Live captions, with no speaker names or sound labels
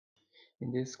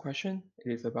In this question,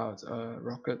 it is about a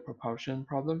rocket propulsion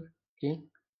problem. Okay,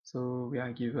 so we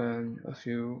are given a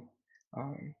few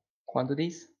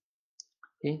quantities.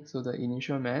 Okay, so the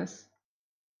initial mass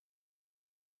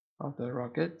of the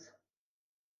rocket,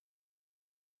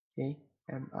 okay,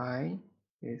 mi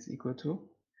is equal to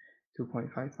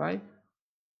 2.55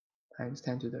 times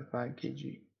 10 to the 5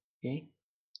 kg. Okay,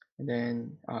 and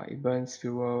then it burns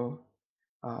fuel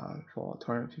for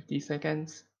 250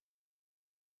 seconds.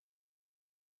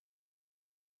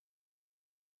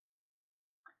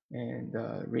 And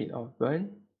the rate of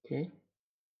burn, okay,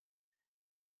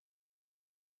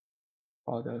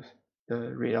 or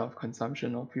the rate of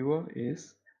consumption of fuel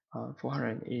is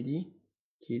 480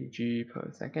 kg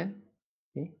per second.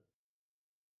 Okay,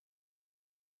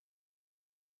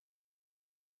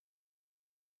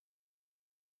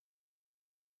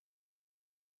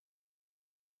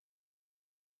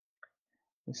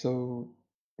 so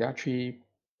there are three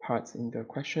parts in the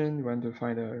question. We want to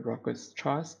find the rocket's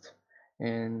thrust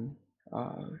and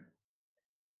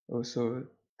also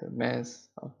the mass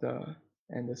of the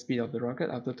speed of the rocket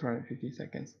after 250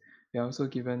 seconds. We are also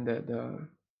given that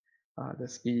the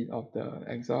speed of the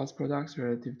exhaust products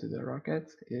relative to the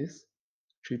rocket is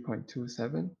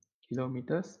 3.27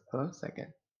 kilometers per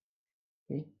second.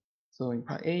 Okay, so in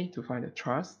part A, to find the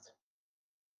thrust,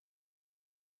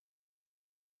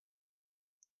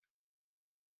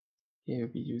 here we'll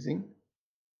be using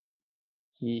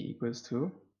E equals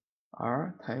to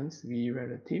R times V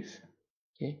relative.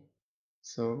 Okay,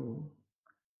 so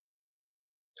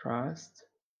thrust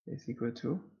is equal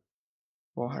to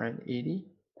 480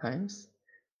 times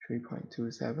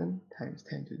 3.27 times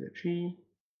 10 to the 3,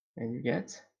 and you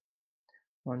get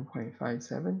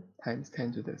 1.57 times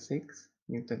 10 to the 6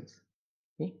 newtons.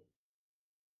 Okay,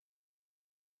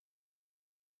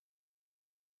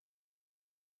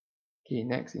 okay,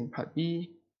 next in part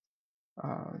B,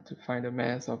 to find the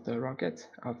mass of the rocket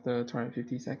after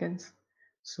 250 seconds.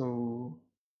 So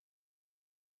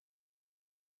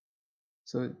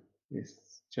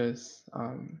it's just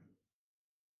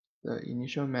the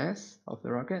initial mass of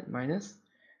the rocket minus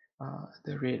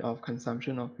the rate of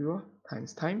consumption of fuel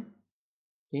times time.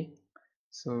 Okay,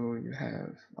 so you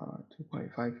have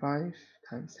 2.55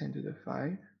 times 10 to the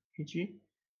 5 kg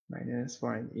minus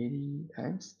 480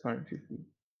 times 250.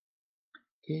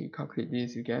 Okay, you calculate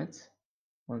this, you get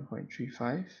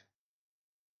 1.35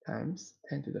 times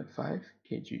 10 to the 5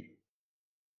 kg.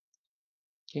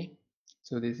 Okay,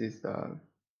 so this is the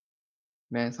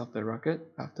mass of the rocket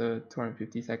after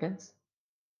 250 seconds.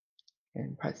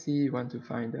 And part C, you want to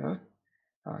find the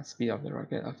speed of the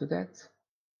rocket after that.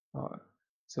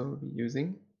 So we'll be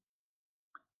using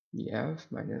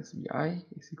Vf minus Vi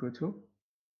is equal to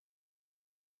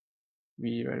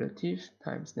V relative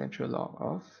times natural log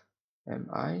of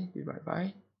Mi divided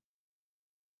by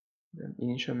the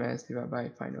initial mass divided by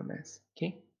final mass.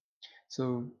 Okay,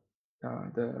 so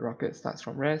the rocket starts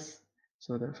from rest,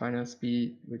 so the final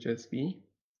speed will just be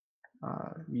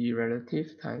V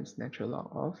relative times natural log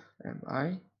of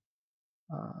Mi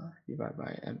divided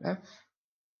by Mf.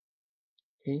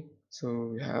 Okay,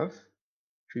 so we have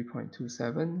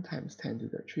 3.27 times 10 to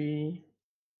the 3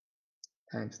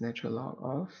 times natural log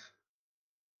of,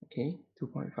 okay,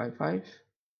 2.55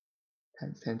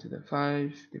 times 10 to the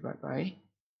 5 divided by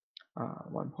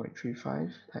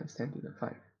 1.35 times 10 to the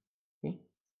 5. Okay,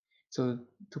 so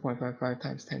 2.55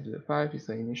 times 10 to the 5 is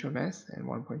the initial mass, and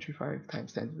 1.35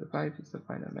 times 10 to the 5 is the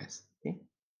final mass. Okay,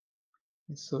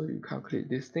 and so you calculate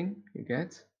this thing, you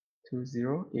get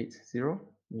 2080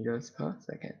 meters per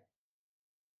second.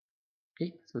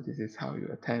 Okay, so this is how you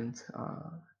attempt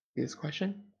this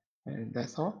question, and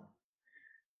that's all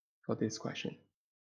for this question.